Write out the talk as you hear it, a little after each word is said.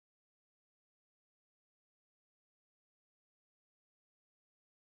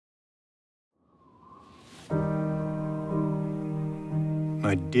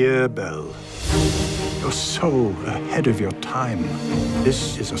My dear Belle, you're so ahead of your time.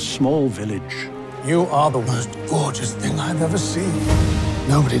 This is a small village. You are the most gorgeous thing I've ever seen.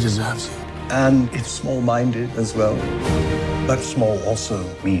 Nobody deserves you. And it's small-minded as well. But small also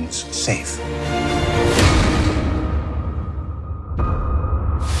means safe.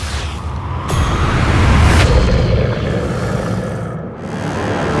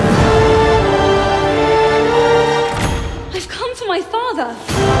 I've come for my father.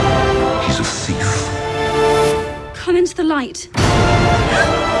 He's a thief. Come into the light. I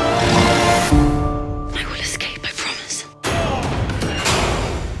will escape, I promise.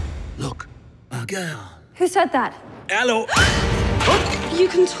 Look, a girl. Who said that? Hello. You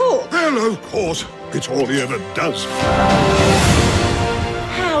can talk. Well, of course. It's all he ever does.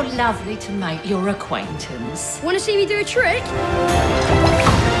 How lovely to make your acquaintance. Want to see me do a trick?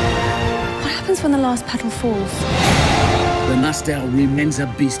 What happens when the last petal falls? The master remains a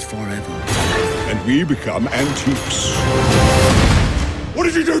beast forever. And we become antiques. What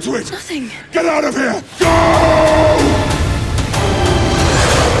did you do to it? Nothing. Get out of here! Go!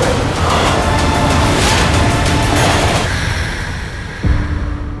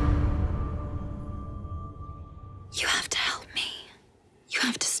 You have to help me. You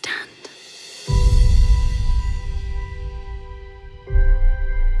have to stand.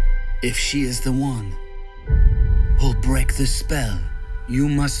 If she is the one who'll break the spell, you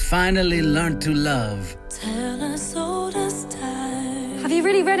must finally learn to love. Have you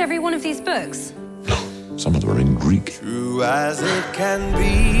really read every one of these books? Some of them are in Greek. True as it can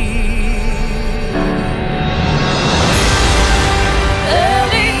be.